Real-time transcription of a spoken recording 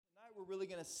we're really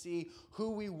going to see who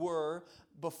we were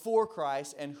before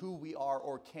Christ and who we are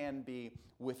or can be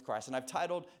with Christ. And I've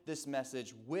titled this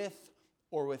message, With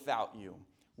or Without You.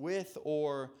 With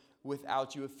or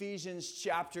without you. Ephesians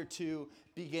chapter 2,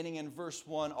 beginning in verse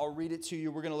 1. I'll read it to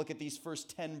you. We're going to look at these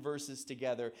first 10 verses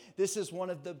together. This is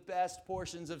one of the best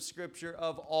portions of Scripture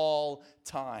of all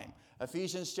time.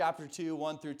 Ephesians chapter 2,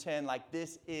 1 through 10, like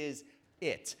this is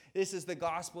it. This is the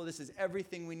gospel. This is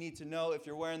everything we need to know. If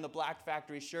you're wearing the Black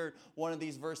Factory shirt, one of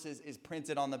these verses is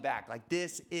printed on the back. Like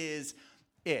this is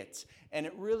it. And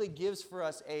it really gives for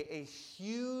us a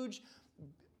huge,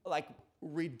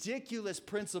 ridiculous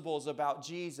principles about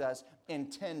Jesus in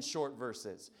 10 short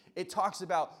verses. It talks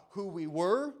about who we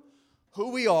were, who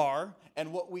we are,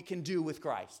 and what we can do with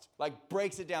Christ. Like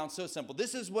breaks it down so simple.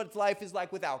 This is what life is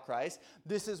like without Christ.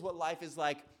 This is what life is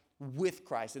like with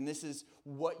Christ. And this is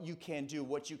what you can do,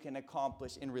 what you can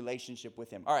accomplish in relationship with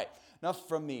him. All right, enough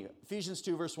from me. Ephesians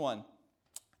 2 verse 1.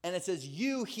 And it says,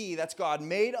 he, that's God,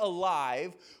 made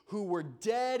alive who were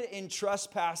dead in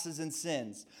trespasses and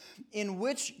sins, in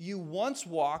which you once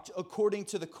walked according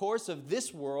to the course of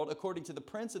this world, according to the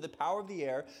prince of the power of the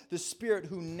air, the spirit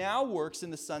who now works in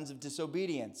the sons of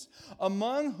disobedience,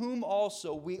 among whom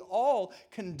also we all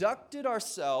conducted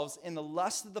ourselves in the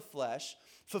lust of the flesh,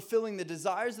 fulfilling the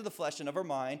desires of the flesh and of our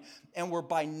mind, and were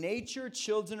by nature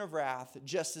children of wrath,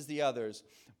 just as the others.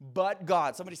 But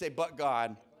God, somebody say, but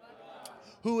God,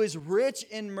 who is rich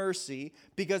in mercy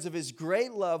because of his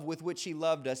great love with which he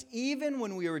loved us, even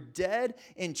when we were dead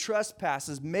in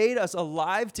trespasses, made us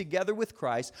alive together with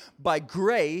Christ. By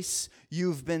grace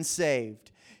you've been saved.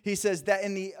 He says that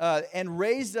and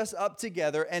raised us up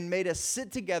together and made us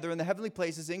sit together in the heavenly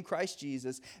places in Christ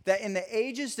Jesus, that in the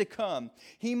ages to come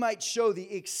he might show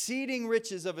the exceeding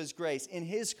riches of his grace in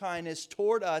his kindness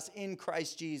toward us in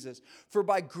Christ Jesus. For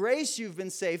by grace you've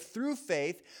been saved through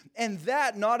faith, and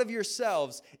that not of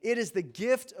yourselves. It is the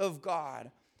gift of God,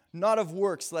 not of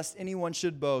works, lest anyone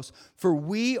should boast. For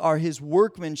we are his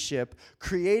workmanship,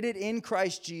 created in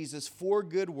Christ Jesus for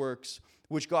good works,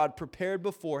 which God prepared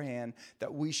beforehand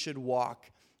that we should walk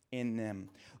in them.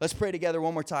 Let's pray together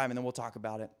one more time, and then we'll talk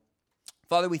about it.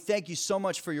 Father, we thank you so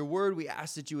much for your word. We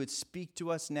ask that you would speak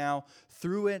to us now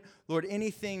through it. Lord,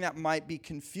 anything that might be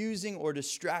confusing or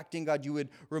distracting, God, you would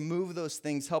remove those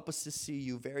things. Help us to see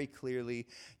you very clearly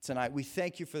tonight. We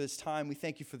thank you for this time. We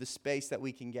thank you for the space that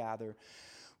we can gather.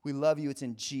 We love you. It's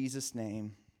in Jesus'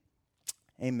 name.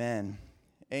 Amen.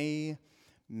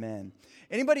 Amen.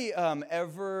 Anybody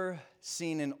ever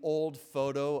seen an old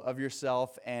photo of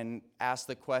yourself and asked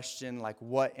the question, like,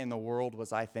 what in the world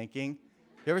was I thinking?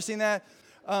 You ever seen that?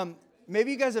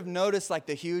 Maybe you guys have noticed, like,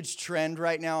 the huge trend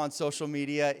right now on social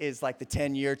media is, like, the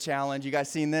 10-year challenge. You guys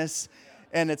seen this?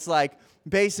 And it's like,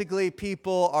 basically,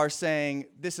 people are saying,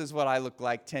 this is what I looked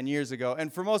like 10 years ago.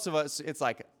 And for most of us, it's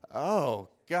like, oh,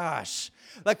 gosh.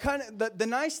 Like, kind of, the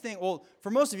nice thing, well,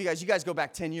 for most of you guys go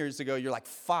back 10 years ago, you're like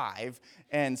 5.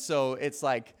 And so it's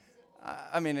like,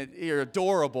 you're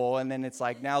adorable. And then it's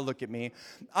like, now look at me.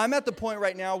 I'm at the point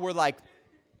right now where, like,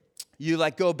 you,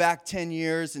 like, go back 10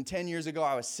 years. And 10 years ago,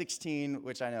 I was 16,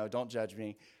 which I know, don't judge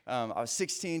me. I was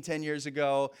 16 10 years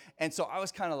ago. And so I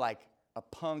was kind of like a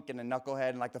punk and a knucklehead.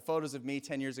 And, like, the photos of me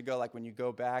 10 years ago, like, when you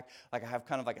go back, like, I have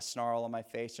kind of like a snarl on my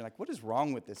face. You're like, what is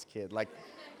wrong with this kid? Like,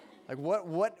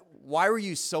 why were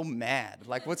you so mad?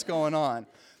 Like, what's going on?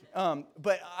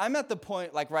 But I'm at the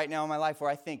point, like, right now in my life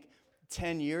where I think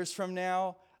 10 years from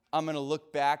now, I'm going to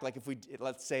look back, like,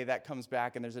 let's say that comes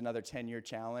back and there's another 10-year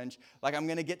challenge. Like, I'm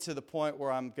going to get to the point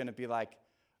where I'm going to be like,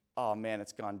 oh, man,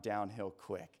 it's gone downhill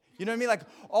quick. You know what I mean? Like,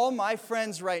 all my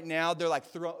friends right now, they're like,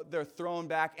 they're thrown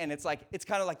back, and it's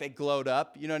kind of like they glowed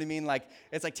up. You know what I mean? Like,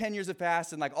 it's like 10 years have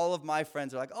passed, and, like, all of my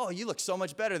friends are like, oh, you look so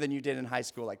much better than you did in high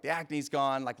school. Like, the acne's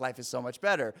gone. Like, life is so much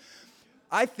better.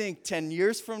 I think 10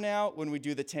 years from now, when we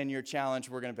do the 10-year challenge,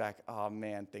 we're going to be like, oh,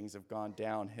 man, things have gone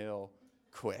downhill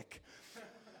quick.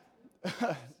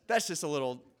 That's just a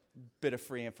little bit of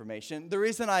free information. The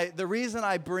reason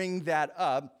I bring that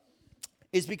up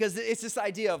is because it's this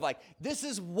idea of, like, this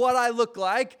is what I look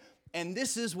like, and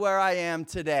this is where I am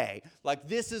today. Like,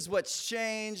 this is what's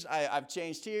changed. I've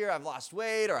changed here. I've lost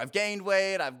weight, or I've gained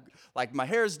weight. Like, my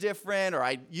hair's different, or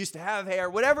I used to have hair.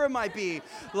 Whatever it might be,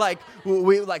 like,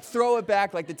 we like throw it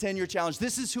back, like the 10-year challenge.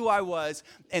 This is who I was,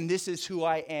 and this is who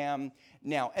I am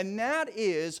now. And that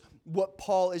is what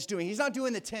Paul is doing. He's not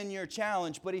doing the 10-year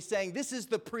challenge, but he's saying this is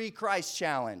the pre-Christ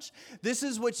challenge. This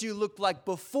is what you looked like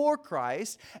before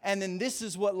Christ, and then this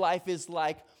is what life is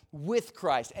like with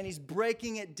Christ. And he's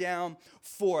breaking it down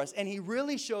for us. And he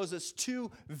really shows us two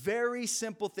very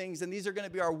simple things, and these are going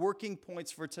to be our working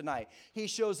points for tonight. He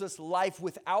shows us life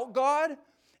without God,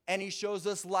 and he shows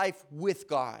us life with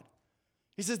God.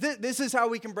 He says this is how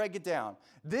we can break it down.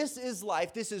 This is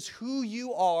life. This is who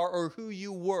you are or who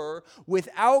you were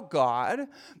without God.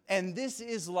 And this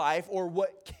is life, or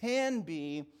what can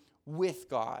be, with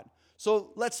God.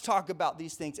 So let's talk about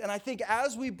these things. And I think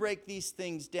as we break these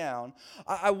things down,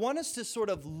 I want us to sort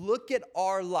of look at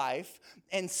our life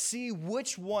and see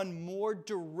which one more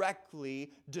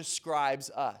directly describes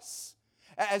us.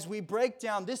 As we break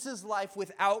down, this is life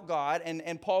without God,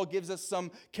 and Paul gives us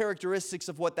some characteristics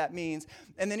of what that means.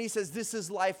 And then he says, this is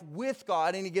life with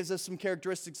God, and he gives us some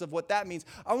characteristics of what that means.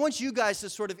 I want you guys to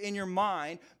sort of, in your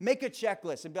mind, make a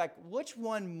checklist and be like, which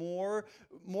one more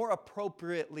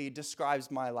appropriately describes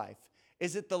my life?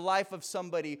 Is it the life of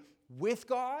somebody with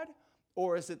God,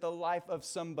 or is it the life of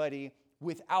somebody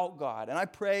without God? And I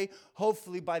pray,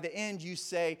 hopefully by the end you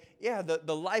say, yeah,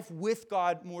 the life with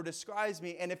God more describes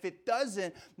me. And if it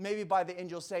doesn't, maybe by the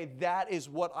end you'll say, that is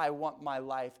what I want my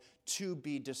life to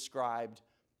be described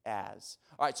as.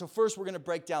 All right, so first we're going to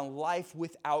break down life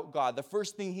without God. The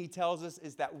first thing he tells us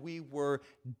is that we were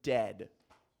dead.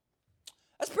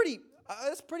 That's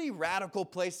a pretty radical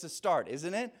place to start,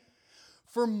 isn't it?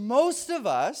 For most of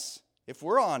us, if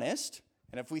we're honest,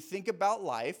 and if we think about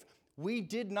life, we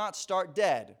did not start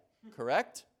dead,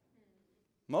 correct?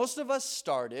 Most of us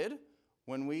started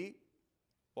when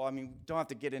don't have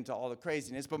to get into all the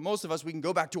craziness, but most of us, we can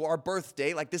go back to our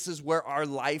birthday, like this is where our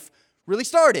life really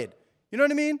started. You know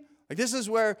what I mean? Like this is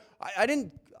where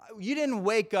you didn't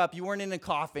wake up, you weren't in a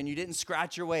coffin, you didn't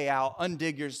scratch your way out,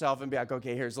 undig yourself and be like,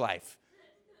 okay, here's life.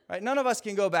 Right? None of us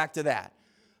can go back to that.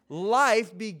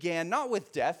 Life began not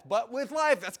with death, but with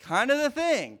life. That's kind of the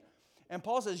thing. And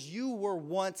Paul says, you were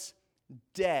once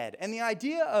dead. And the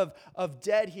idea of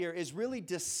dead here is really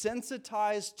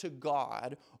desensitized to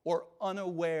God or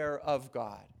unaware of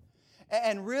God.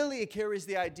 And really it carries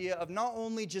the idea of not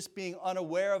only just being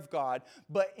unaware of God,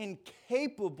 but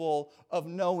incapable of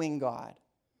knowing God.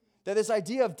 That this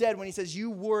idea of dead, when he says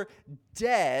you were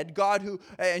dead, God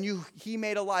he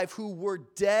made alive who were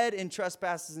dead in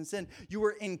trespasses and sin, you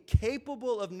were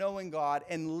incapable of knowing God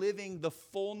and living the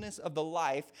fullness of the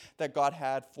life that God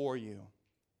had for you.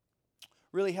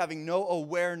 Really having no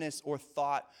awareness or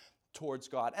thought towards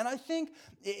God. And I think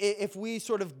if we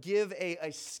sort of give a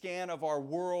scan of our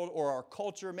world or our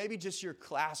culture, maybe just your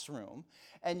classroom,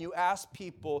 and you ask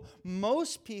people,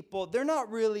 most people, they're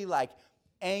not really like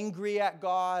angry at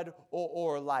God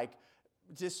or like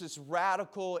just this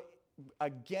radical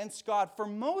against God. For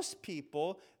most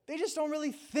people, they just don't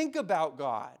really think about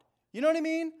God. You know what I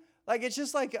mean? Like, it's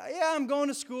just like, yeah, I'm going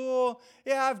to school.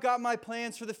 Yeah, I've got my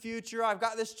plans for the future. I've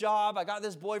got this job. I got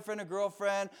this boyfriend or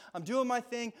girlfriend. I'm doing my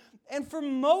thing. And for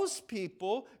most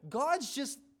people, God's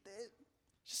just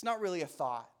not really a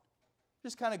thought.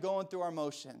 Just kind of going through our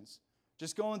motions.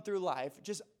 Just going through life.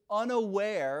 Just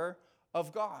unaware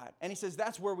of God. And he says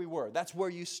that's where we were. That's where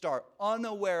you start.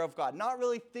 Unaware of God. Not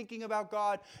really thinking about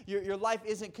God. Your life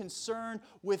isn't concerned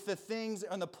with the things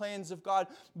and the plans of God.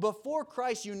 Before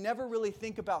Christ, you never really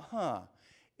think about,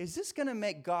 is this going to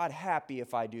make God happy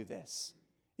if I do this?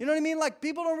 You know what I mean? Like,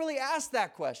 people don't really ask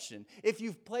that question. If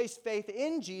you've placed faith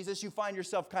in Jesus, you find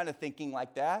yourself kind of thinking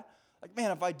like that. Like,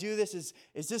 man, if I do this, is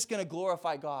this going to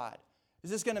glorify God? Is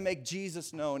this going to make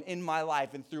Jesus known in my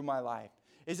life and through my life?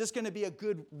 Is this going to be a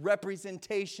good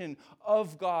representation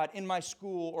of God in my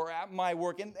school or at my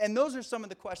work? And those are some of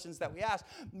the questions that we ask.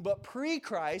 But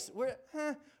pre-Christ,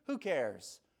 who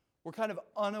cares? We're kind of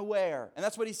unaware. And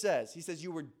that's what he says. He says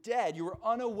you were dead. You were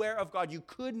unaware of God. You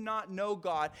could not know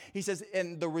God. He says,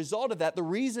 and the result of that, the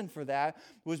reason for that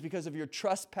was because of your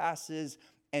trespasses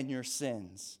and your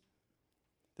sins.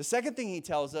 The second thing he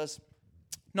tells us,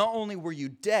 not only were you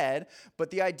dead, but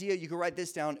the idea, you can write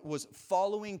this down, was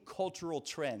following cultural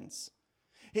trends.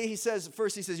 He says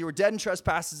you were dead in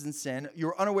trespasses and sin. You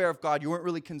were unaware of God. You weren't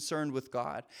really concerned with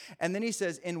God. And then he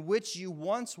says, in which you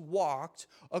once walked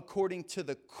according to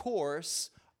the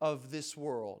course of this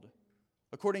world.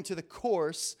 According to the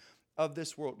course of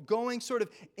this world. Going sort of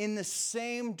in the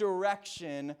same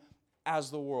direction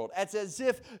as the world. It's as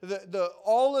if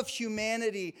all of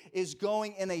humanity is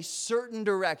going in a certain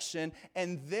direction,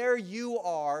 and there you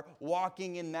are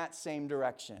walking in that same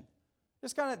direction.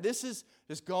 This is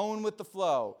just going with the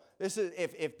flow. This is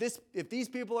if these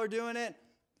people are doing it,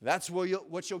 that's what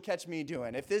you'll catch me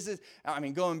doing. If this is,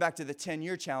 going back to the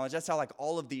 10-year challenge, that's how like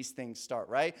all of these things start,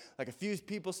 right? Like a few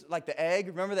people, like the egg.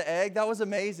 Remember the egg? That was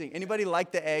amazing. Anybody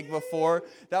like the egg before?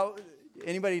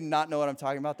 Anybody not know what I'm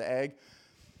talking about? The egg.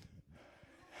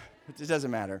 It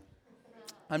doesn't matter.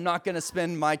 I'm not going to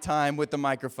spend my time with the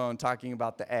microphone talking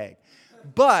about the egg.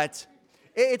 But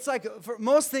it's like, for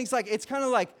most things, like it's kind of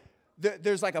like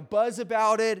there's like a buzz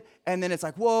about it, and then it's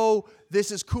like, whoa,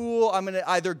 this is cool. I'm going to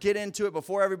either get into it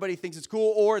before everybody thinks it's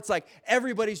cool, or it's like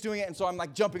everybody's doing it, and so I'm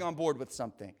like jumping on board with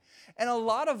something. And a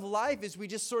lot of life is we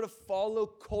just sort of follow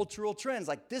cultural trends.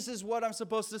 Like, this is what I'm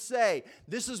supposed to say.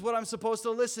 This is what I'm supposed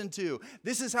to listen to.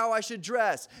 This is how I should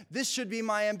dress. This should be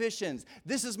my ambitions.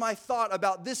 This is my thought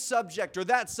about this subject or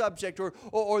that subject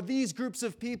or these groups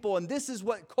of people. And this is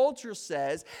what culture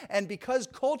says. And because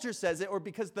culture says it, or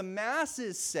because the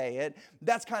masses say it,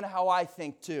 that's kind of how I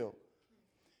think too.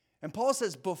 And Paul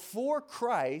says, before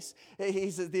Christ, he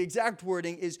says the exact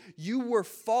wording is, you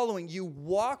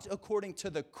walked according to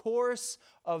the course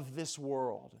of this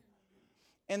world.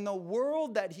 And the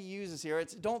world that he uses here,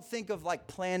 don't think of like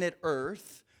planet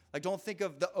Earth. Like, don't think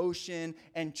of the ocean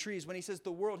and trees. When he says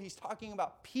the world, he's talking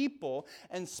about people,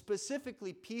 and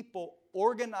specifically people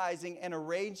organizing and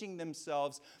arranging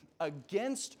themselves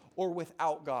against or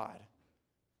without God.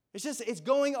 It's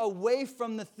going away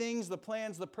from the things, the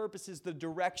plans, the purposes, the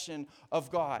direction of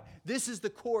God. This is the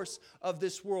course of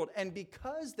this world. And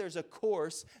because there's a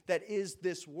course that is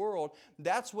this world,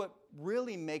 that's what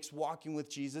really makes walking with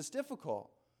Jesus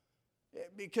difficult.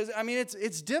 Because, I mean,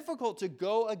 it's difficult to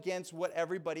go against what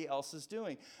everybody else is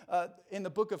doing. In the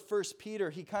book of 1 Peter,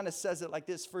 he kind of says it like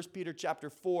this, 1 Peter chapter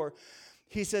 4.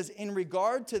 He says, in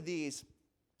regard to these,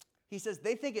 he says,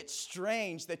 they think it's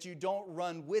strange that you don't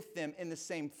run with them in the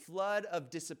same flood of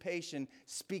dissipation,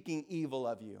 speaking evil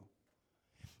of you.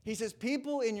 He says,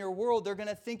 people in your world, they're going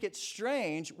to think it's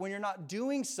strange when you're not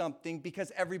doing something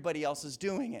because everybody else is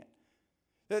doing it.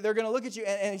 They're going to look at you,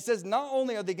 and he says, not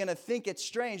only are they going to think it's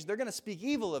strange, they're going to speak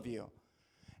evil of you.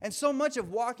 And so much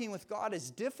of walking with God is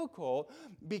difficult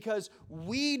because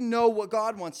we know what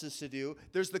God wants us to do.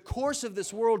 There's the course of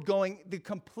this world going the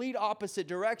complete opposite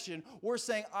direction. We're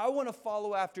saying, I want to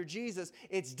follow after Jesus.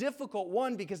 It's difficult,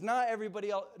 one, because not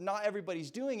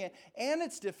everybody's doing it. And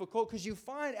it's difficult because you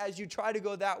find as you try to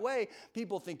go that way,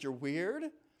 people think you're weird,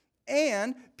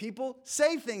 and people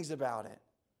say things about it.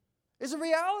 It's a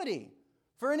reality.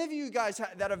 For any of you guys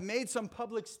that have made some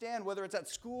public stand, whether it's at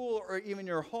school or even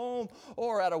your home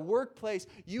or at a workplace,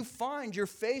 you find you're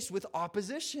faced with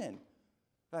opposition.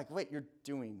 Like, wait, you're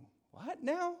doing what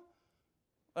now?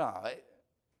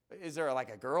 Is there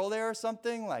like a girl there or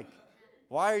something? Like,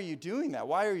 why are you doing that?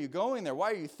 Why are you going there?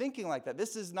 Why are you thinking like that?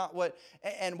 This is not what.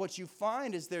 And what you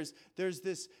find is there's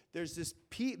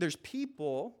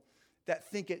people that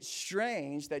think it's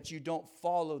strange that you don't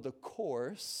follow the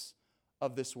course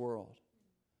of this world.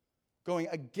 Going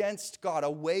against God,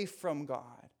 away from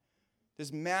God.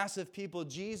 This massive people,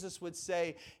 Jesus would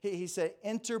say, he said,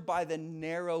 enter by the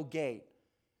narrow gate.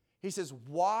 He says,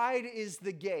 wide is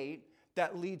the gate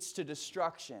that leads to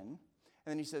destruction. And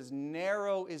then he says,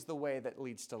 narrow is the way that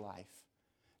leads to life.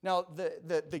 Now,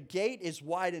 the gate is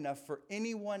wide enough for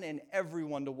anyone and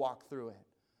everyone to walk through it.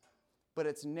 But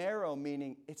it's narrow,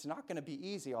 meaning it's not going to be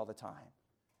easy all the time.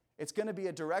 It's going to be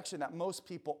a direction that most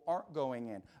people aren't going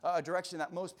in, a direction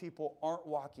that most people aren't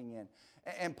walking in.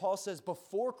 And Paul says,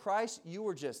 before Christ, you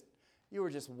were just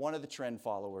one of the trend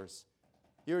followers.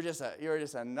 You were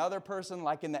just another person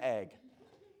liking the egg.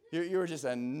 You were just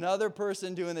another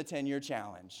person doing the 10-year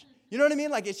challenge. You know what I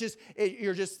mean? Like, if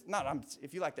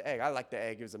you like the egg, I like the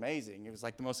egg. It was amazing. It was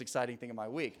like the most exciting thing of my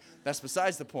week. That's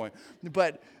besides the point.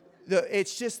 But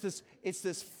it's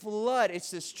this flood,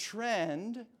 it's this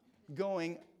trend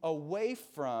going away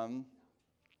from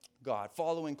God,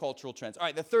 following cultural trends. All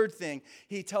right, the third thing,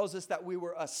 he tells us that we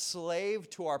were a slave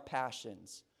to our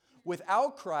passions.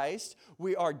 Without Christ,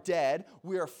 we are dead.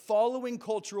 We are following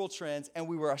cultural trends, and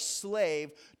we were a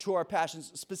slave to our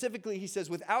passions. Specifically, he says,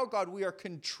 without God, we are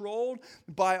controlled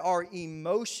by our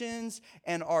emotions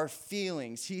and our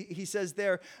feelings. He says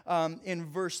there in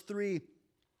verse 3,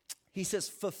 he says,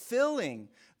 fulfilling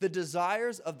the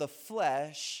desires of the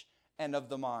flesh and of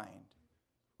the mind.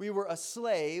 We were a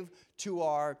slave to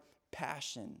our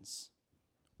passions.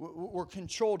 We're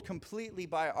controlled completely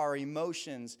by our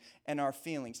emotions and our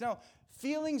feelings. Now,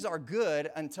 feelings are good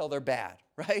until they're bad,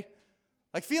 right?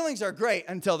 Like, feelings are great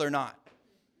until they're not.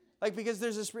 Like, because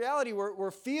there's this reality where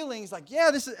feelings, like,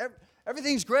 yeah,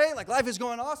 everything's great. Like, life is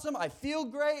going awesome. I feel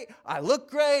great. I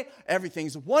look great.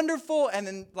 Everything's wonderful. And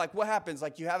then, like, what happens?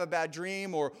 Like, you have a bad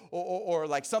dream or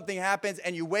like something happens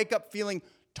and you wake up feeling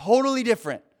totally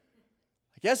different.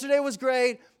 Yesterday was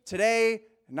great. Today,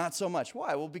 not so much.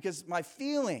 Why? Well, because my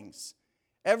feelings.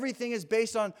 Everything is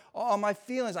based on my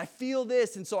feelings. I feel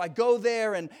this, and so I go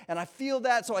there, and I feel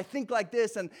that, so I think like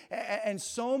this. And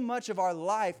so much of our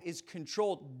life is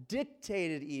controlled,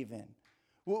 dictated even.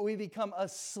 We become a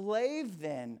slave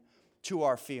then to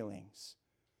our feelings.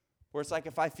 Where it's like,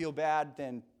 if I feel bad,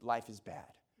 then life is bad.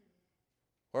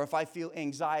 or if I feel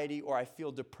anxiety, or I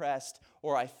feel depressed,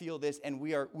 or I feel this, and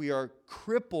we are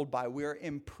crippled by, we are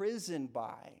imprisoned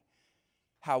by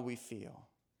how we feel.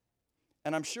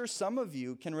 And I'm sure some of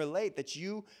you can relate that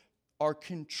you are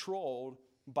controlled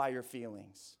by your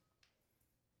feelings.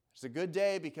 It's a good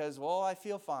day because, well, I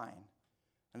feel fine.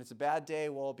 And it's a bad day,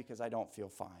 well, because I don't feel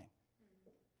fine.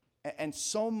 And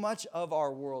so much of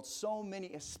our world, so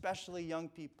many, especially young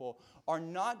people, are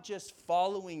not just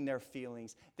following their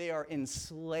feelings, they are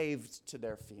enslaved to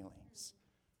their feelings.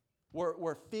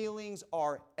 Where feelings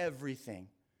are everything.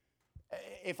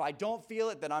 If I don't feel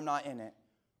it, then I'm not in it.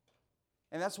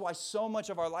 And that's why so much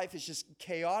of our life is just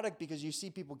chaotic, because you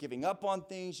see people giving up on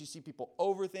things, you see people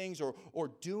over things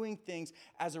or doing things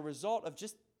as a result of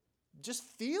just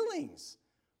feelings.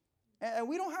 And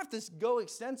we don't have to go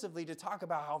extensively to talk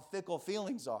about how fickle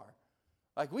feelings are.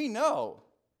 Like, we know.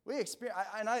 We experience,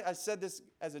 and I said this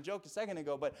as a joke a second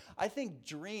ago, but I think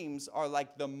dreams are like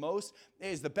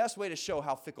is the best way to show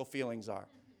how fickle feelings are.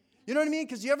 You know what I mean?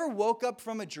 Because you ever woke up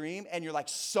from a dream and you're like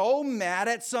so mad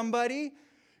at somebody?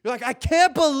 You're like, I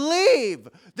can't believe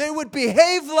they would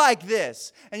behave like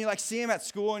this. And you like see them at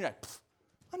school and you're like,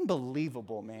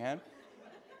 unbelievable, man.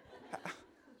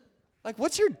 Like,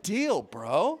 what's your deal,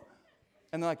 bro?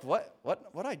 And they're like,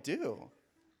 what'd I do?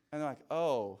 And they're like,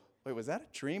 oh, wait, was that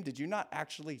a dream? Did you not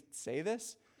actually say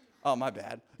this? Oh, my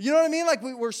bad. You know what I mean? Like,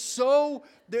 we're so,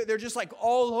 they're just like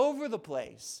all over the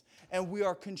place. And we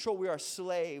are controlled. We are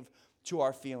slave to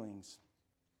our feelings.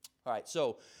 All right,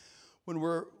 so when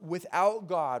we're without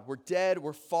God, we're dead,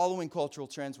 we're following cultural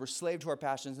trends, we're slave to our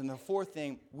passions. And the fourth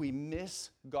thing, we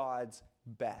miss God's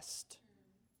best.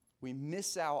 We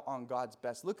miss out on God's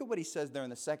best. Look at what he says there in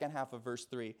the second half of verse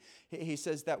 3. He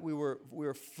says that we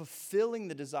were fulfilling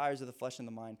the desires of the flesh and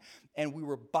the mind. And we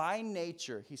were by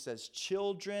nature, he says,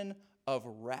 children of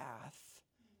wrath,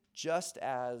 just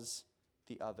as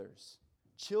the others.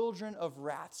 Children of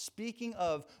wrath. Speaking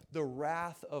of the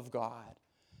wrath of God.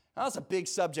 Now, that's a big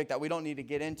subject that we don't need to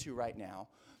get into right now.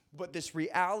 But this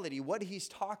reality, what he's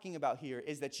talking about here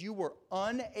is that you were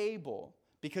unable,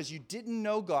 because you didn't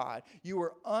know God, you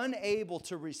were unable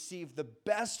to receive the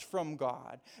best from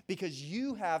God because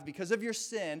because of your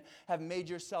sin, have made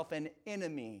yourself an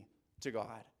enemy to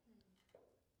God.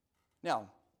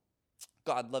 Now,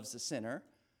 God loves the sinner.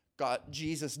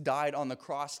 Jesus died on the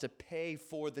cross to pay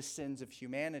for the sins of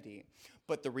humanity.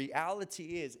 But the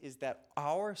reality is that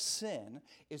our sin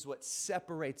is what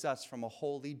separates us from a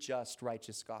holy, just,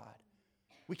 righteous God.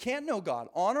 We can't know God.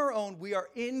 On our own, we are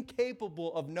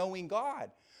incapable of knowing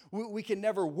God. We can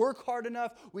never work hard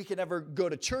enough. We can never go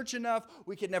to church enough.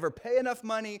 We can never pay enough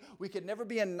money. We could never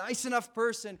be a nice enough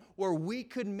person where we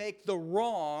could make the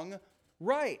wrong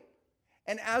right.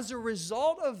 And as a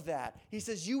result of that, he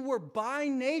says, you were by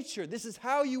nature. This is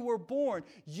how you were born.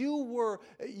 You were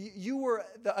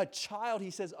a child, he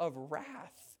says, of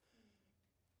wrath.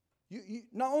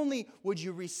 Not only would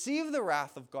you receive the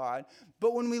wrath of God,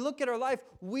 but when we look at our life,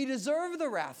 we deserve the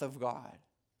wrath of God.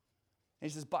 And he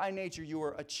says, by nature, you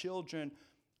are a children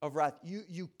of wrath.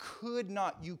 You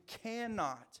cannot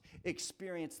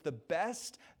experience the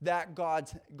best that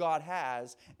God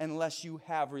has unless you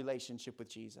have relationship with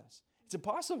Jesus. It's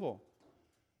impossible.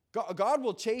 God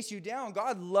will chase you down.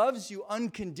 God loves you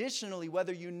unconditionally,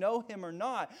 whether you know him or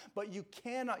not, but you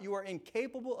are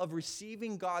incapable of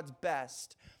receiving God's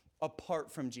best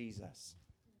apart from Jesus.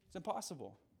 It's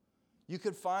impossible. You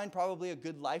could find probably a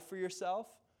good life for yourself.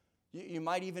 You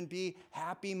might even be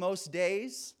happy most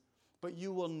days, but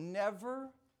you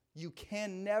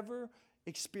can never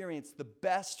experience the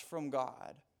best from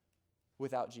God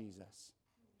without Jesus.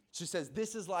 She says,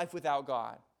 this is life without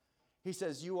God. He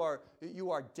says, you are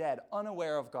dead,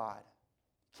 unaware of God.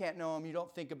 Can't know him, you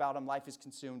don't think about him, life is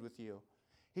consumed with you.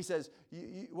 He says,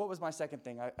 what was my second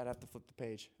thing? I'd have to flip the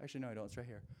page. Actually, no, I don't. It's right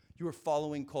here. You were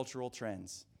following cultural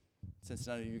trends, since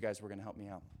none of you guys were going to help me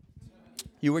out.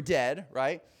 You were dead,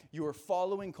 right? You were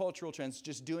following cultural trends,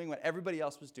 just doing what everybody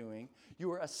else was doing. You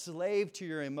were a slave to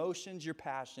your emotions, your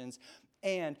passions,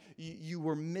 and you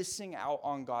were missing out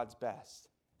on God's best.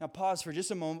 Now pause for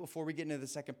just a moment before we get into the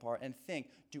second part and think,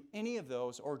 do any of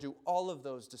those or do all of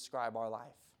those describe our life?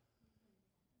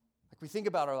 Like we think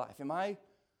about our life. Do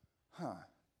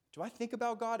I think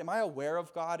about God? Am I aware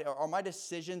of God? Are my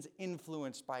decisions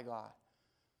influenced by God?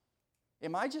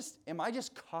 Am I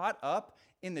just caught up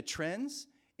in the trends?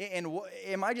 And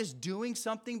am I just doing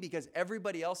something because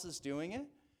everybody else is doing it?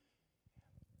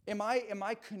 Am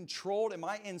I controlled? Am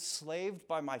I enslaved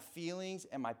by my feelings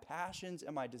and my passions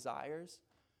and my desires?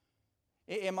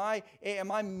 Am I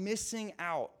missing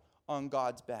out on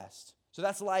God's best? So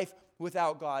that's life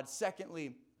without God.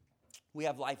 Secondly, we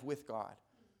have life with God.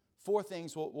 4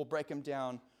 things, we'll break them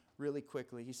down really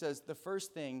quickly. He says the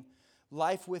first thing,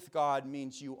 life with God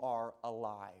means you are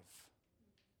alive.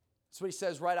 That's what he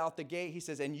says right out the gate. He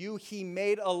says, and you he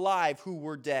made alive who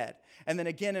were dead. And then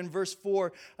again in verse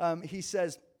 4, he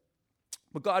says,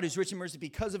 but God who's rich in mercy,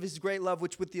 because of his great love,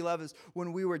 which with the love is,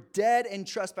 when we were dead in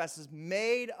trespasses,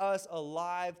 made us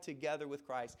alive together with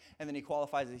Christ. And then he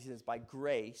qualifies it. He says, by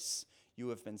grace you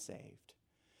have been saved.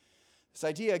 This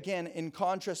idea, again, in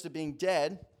contrast to being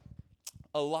dead,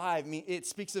 alive, it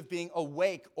speaks of being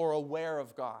awake or aware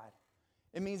of God.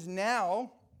 It means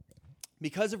now,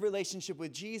 because of relationship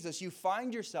with Jesus, you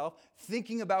find yourself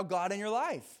thinking about God in your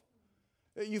life.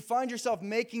 You find yourself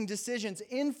making decisions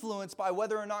influenced by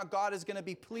whether or not God is going to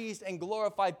be pleased and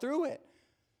glorified through it.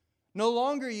 No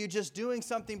longer are you just doing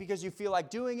something because you feel like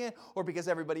doing it, or because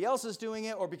everybody else is doing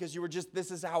it, or because you were just,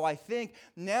 this is how I think.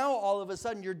 Now, all of a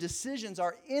sudden, your decisions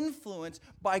are influenced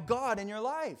by God in your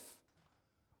life.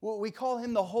 Well, we call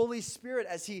him the Holy Spirit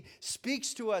as he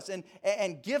speaks to us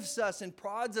and gifts us and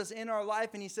prods us in our life.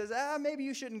 And he says, maybe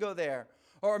you shouldn't go there.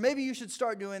 Or maybe you should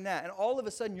start doing that. And all of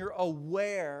a sudden, you're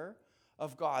aware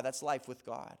of God. That's life with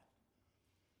God.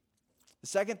 The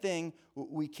second thing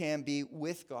we can be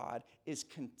with God is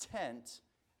content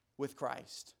with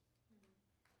Christ.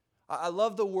 I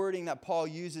love the wording that Paul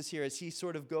uses here as he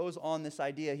sort of goes on this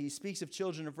idea. He speaks of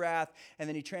children of wrath, and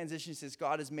then he transitions, says,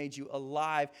 God has made you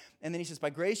alive. And then he says, by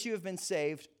grace you have been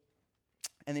saved.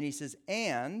 And then he says,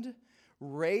 and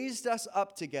raised us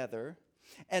up together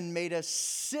and made us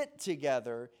sit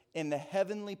together in the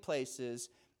heavenly places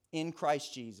in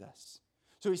Christ Jesus.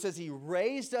 So he says he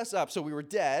raised us up. So we were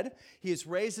dead. He has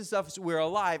raised us up so we're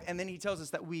alive. And then he tells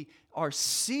us that we are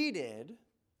seated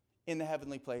in the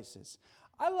heavenly places.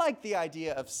 I like the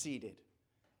idea of seated.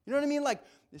 You know what I mean? Like,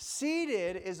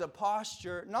 seated is a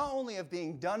posture not only of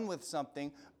being done with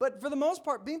something, but for the most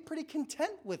part, being pretty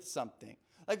content with something.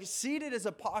 Like, seated is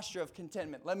a posture of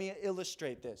contentment. Let me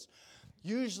illustrate this.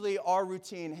 Usually our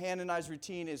routine, Hannah and I's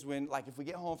routine, is when, like, if we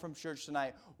get home from church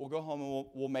tonight, we'll go home and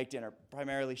we'll make dinner.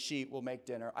 Primarily she will make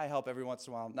dinner. I help every once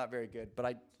in a while. Not very good, but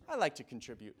I like to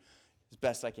contribute as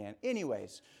best I can.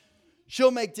 Anyways, she'll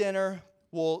make dinner.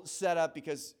 We'll set up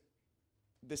because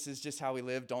this is just how we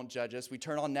live. Don't judge us. We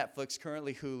turn on Netflix,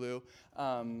 currently Hulu,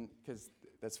 because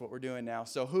that's what we're doing now.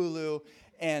 So Hulu,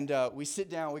 and we sit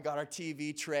down. We got our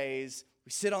TV trays.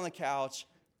 We sit on the couch,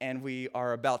 and we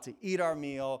are about to eat our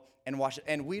meal and watch it.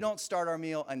 And we don't start our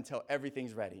meal until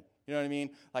everything's ready. You know what I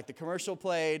mean? Like the commercial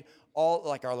played,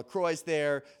 like our LaCroix's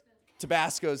there,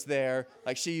 Tabasco's there.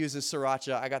 Like she uses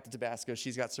sriracha. I got the Tabasco.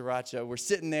 She's got sriracha. We're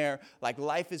sitting there. Like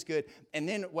life is good. And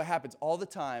then what happens all the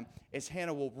time is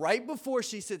Hannah will, right before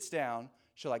she sits down,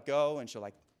 she'll like go and she'll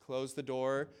like close the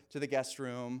door to the guest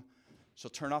room.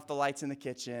 She'll turn off the lights in the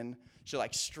kitchen. She'll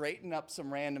like straighten up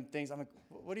some random things. I'm like,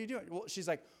 what are you doing? Well, she's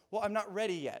like, well, I'm not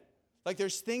ready yet. Like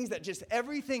there's things that just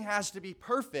everything has to be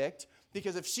perfect,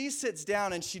 because if she sits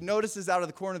down and she notices out of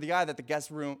the corner of the eye that the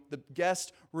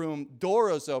guest room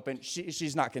door is open,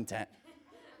 she's not content.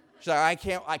 She's like,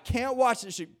 I can't watch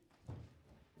it. She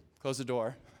close the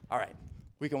door. All right,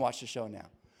 we can watch the show now.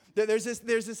 There's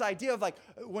this idea of like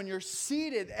when you're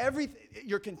seated,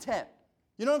 you're content.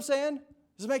 You know what I'm saying?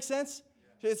 Does it make sense?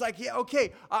 It's like, yeah,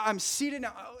 okay, I'm seated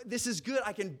now. This is good.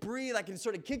 I can breathe. I can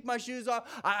sort of kick my shoes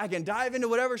off. I can dive into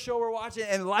whatever show we're watching,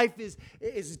 and life is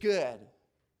good.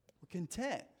 We're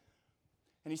content.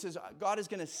 And he says, God is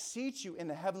going to seat you in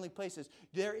the heavenly places.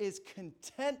 There is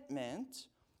contentment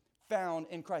found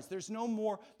in Christ. There's no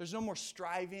more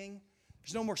striving.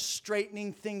 There's no more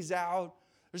straightening things out.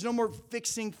 There's no more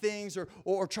fixing things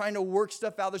or trying to work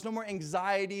stuff out. There's no more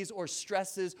anxieties or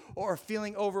stresses or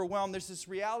feeling overwhelmed. There's this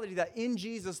reality that in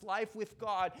Jesus, life with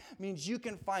God means you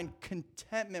can find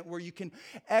contentment where you can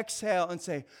exhale and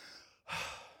say,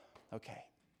 okay,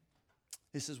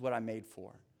 this is what I'm made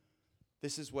for.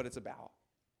 This is what it's about.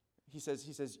 He says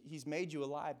he's made you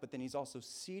alive, but then he's also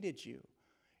seated you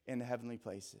in the heavenly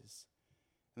places.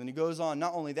 And then he goes on,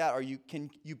 not only that, can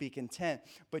you be content,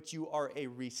 but you are a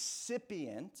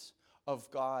recipient of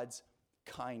God's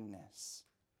kindness.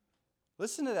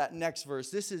 Listen to that next verse.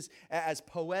 This is as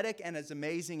poetic and as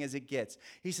amazing as it gets.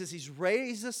 He says he's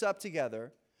raised us up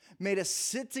together, made us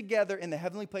sit together in the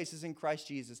heavenly places in Christ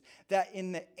Jesus, that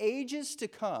in the ages to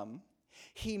come,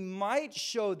 he might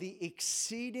show the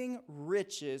exceeding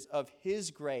riches of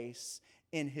his grace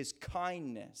in his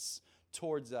kindness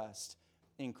towards us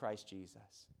in Christ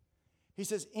Jesus. He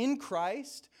says, in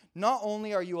Christ, not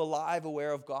only are you alive,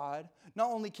 aware of God, not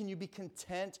only can you be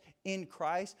content in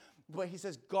Christ, but he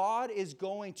says God is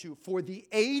going to, for the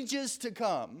ages to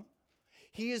come,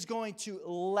 he is going to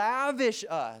lavish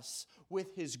us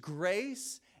with his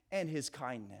grace and his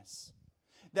kindness.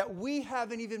 That we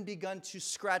haven't even begun to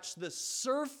scratch the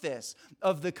surface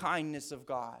of the kindness of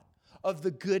God, of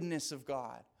the goodness of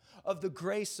God, of the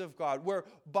grace of God, where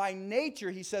by nature,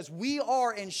 he says, we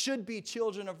are and should be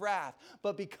children of wrath.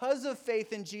 But because of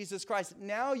faith in Jesus Christ,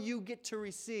 now you get to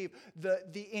receive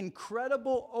the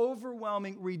incredible,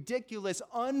 overwhelming, ridiculous,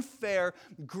 unfair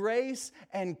grace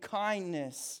and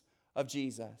kindness of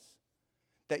Jesus.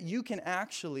 That you can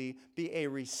actually be a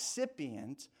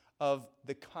recipient of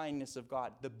the kindness of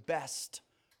God, the best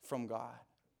from God.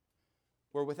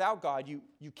 Where without God,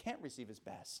 you can't receive his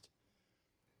best.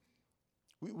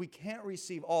 We can't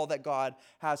receive all that God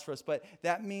has for us, but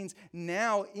that means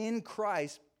now in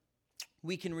Christ,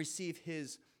 we can receive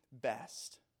his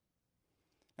best.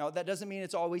 Now, that doesn't mean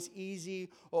it's always easy,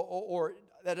 or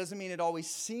that doesn't mean it always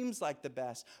seems like the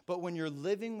best, but when you're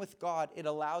living with God, it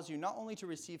allows you not only to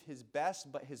receive his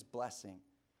best, but his blessing.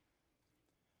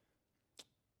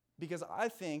 Because I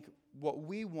think what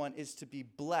we want is to be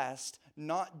blessed,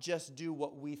 not just do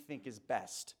what we think is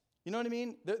best. You know what I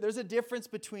mean? There's a difference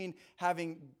between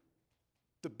having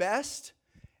the best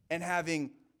and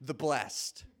having the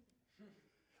blessed.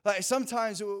 Like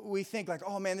sometimes we think like,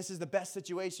 oh man, this is the best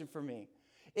situation for me.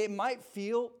 It might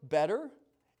feel better.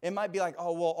 It might be like,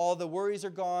 oh, well, all the worries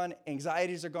are gone,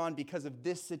 anxieties are gone because of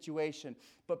this situation.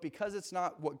 But because it's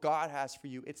not what God has for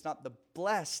you, it's not the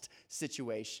blessed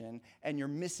situation, and you're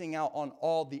missing out on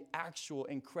all the actual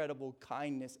incredible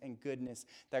kindness and goodness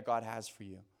that God has for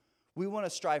you. We want to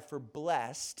strive for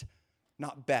blessed,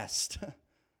 not best. Does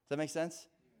that make sense?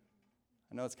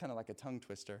 I know it's kind of like a tongue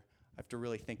twister. I have to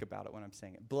really think about it when I'm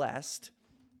saying it. Blessed,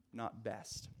 not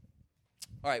best.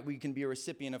 All right, we can be a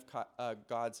recipient of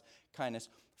God's kindness.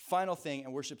 Final thing,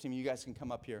 and worship team, you guys can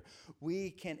come up here.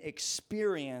 We can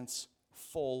experience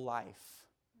full life.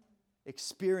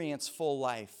 Experience full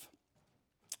life.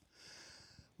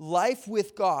 Life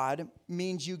with God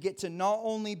means you get to not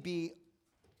only be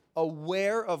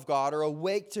aware of God or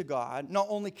awake to God, not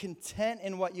only content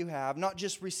in what you have, not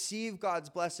just receive God's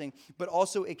blessing, but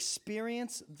also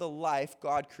experience the life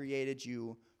God created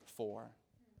you for.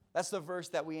 That's the verse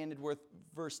that we ended with,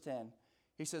 verse 10.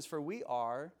 He says, for we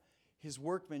are his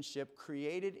workmanship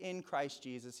created in Christ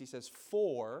Jesus. He says,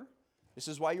 this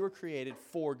is why you were created,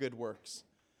 for good works.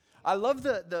 I love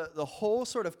the whole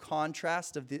sort of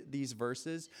contrast of these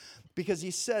verses, because he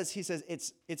says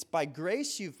it's by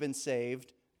grace you've been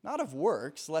saved, not of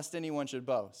works, lest anyone should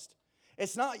boast.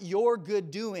 It's not your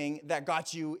good doing that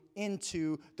got you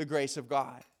into the grace of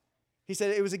God. He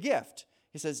said it was a gift.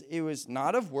 He says it was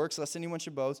not of works, lest anyone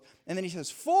should boast. And then he says,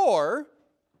 for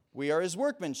we are his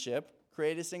workmanship,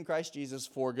 created in Christ Jesus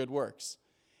for good works.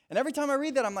 And every time I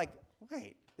read that, I'm like,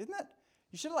 wait, isn't that?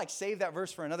 You should have saved that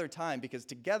verse for another time, because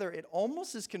together it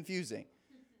almost is confusing.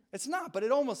 It's not, but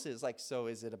it almost is. So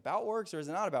is it about works or is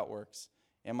it not about works?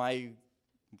 Am I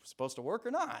supposed to work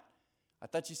or not? I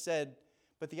thought you said,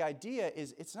 but the idea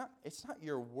is it's not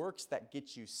your works that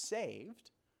get you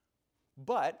saved.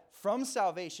 But from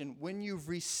salvation, when you've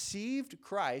received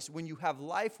Christ, when you have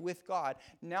life with God,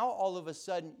 now all of a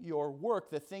sudden your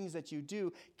work, the things that you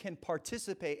do, can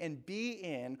participate and be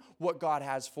in what God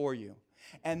has for you.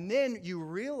 And then you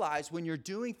realize when you're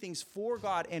doing things for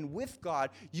God and with God,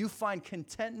 you find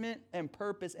contentment and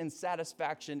purpose and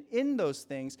satisfaction in those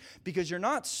things, because you're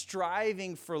not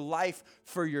striving for life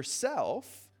for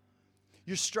yourself.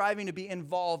 You're striving to be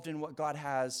involved in what God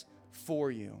has for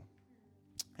you.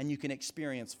 And you can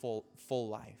experience full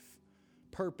life,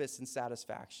 purpose and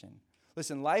satisfaction.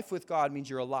 Listen, life with God means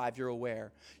you're alive, you're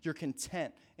aware, you're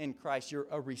content in Christ, you're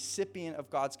a recipient of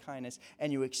God's kindness,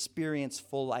 and you experience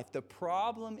full life. The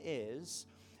problem is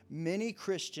many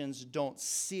Christians don't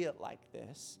see it like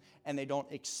this, and they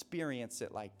don't experience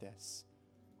it like this.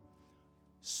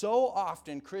 So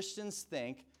often Christians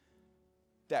think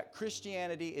that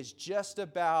Christianity is just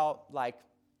about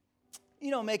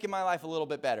making my life a little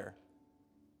bit better.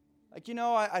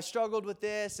 I struggled with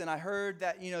this, and I heard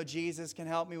that, Jesus can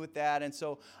help me with that. And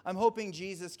so I'm hoping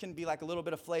Jesus can be like a little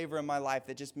bit of flavor in my life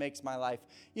that just makes my life,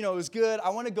 it was good.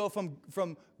 I want to go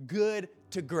from good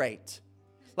to great.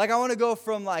 I want to go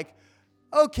from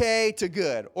okay to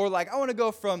good. Or I want to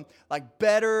go from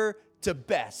better to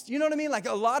best. You know what I mean?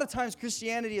 A lot of times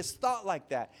Christianity is thought like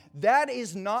that. That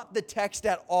is not the text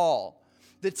at all.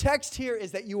 The text here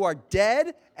is that you are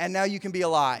dead, and now you can be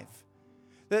alive.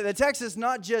 The text is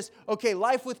not just, okay,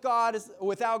 life with God is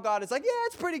without God. It's yeah,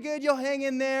 it's pretty good. You'll hang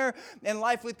in there. And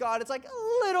life with God, it's a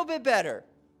little bit better.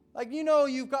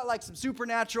 You've got some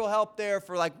supernatural help there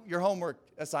for your homework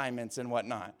assignments and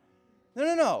whatnot.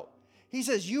 No. He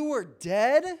says you were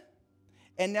dead,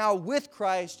 and now with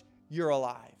Christ, you're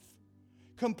alive.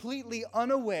 completely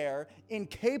unaware,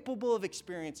 incapable of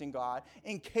experiencing God,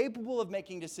 incapable of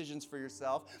making decisions for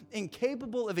yourself,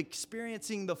 incapable of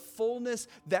experiencing the fullness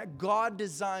that God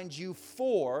designed you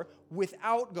for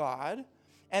without God.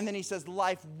 And then he says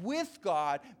life with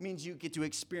God means you get to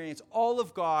experience all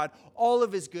of God, all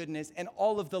of his goodness, and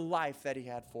all of the life that he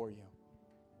had for you.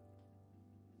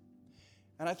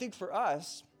 And I think for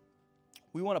us,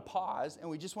 we want to pause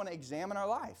and we just want to examine our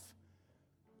life.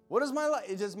 What is my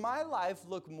life? Does my life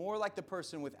look more like the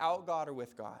person without God or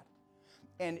with God?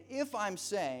 And if I'm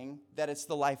saying that it's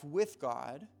the life with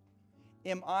God,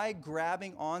 am I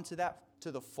grabbing onto that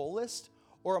to the fullest?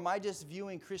 Or am I just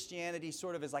viewing Christianity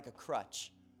sort of as like a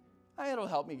crutch? It'll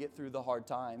help me get through the hard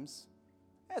times.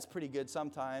 That's pretty good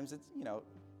sometimes. It's,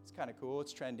 it's kind of cool.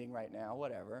 It's trending right now,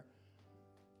 whatever.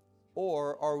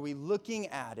 Or are we looking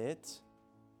at it?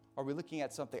 Are we looking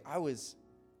at something? I was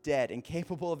dead,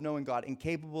 incapable of knowing God,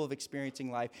 incapable of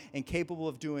experiencing life, incapable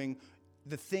of doing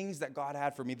the things that God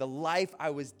had for me, the life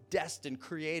I was destined,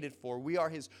 created for. We are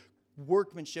his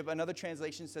workmanship. Another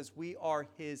translation says we are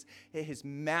his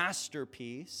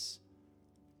masterpiece,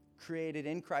 created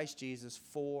in Christ Jesus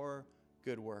for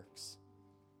good works.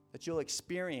 That you'll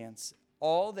experience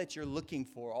all that you're looking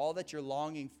for, all that you're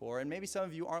longing for. And maybe some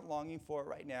of you aren't longing for it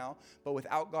right now, but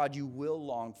without God, you will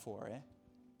long for it.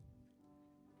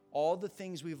 All the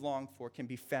things we've longed for can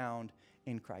be found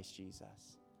in Christ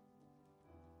Jesus.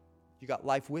 You got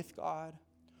life with God,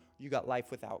 you got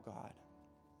life without God.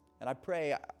 And I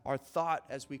pray our thought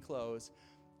as we close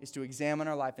is to examine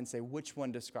our life and say, which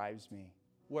one describes me?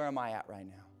 Where am I at right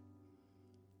now?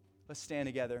 Let's stand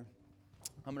together.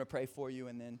 I'm going to pray for you,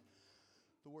 and then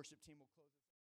the worship team will close.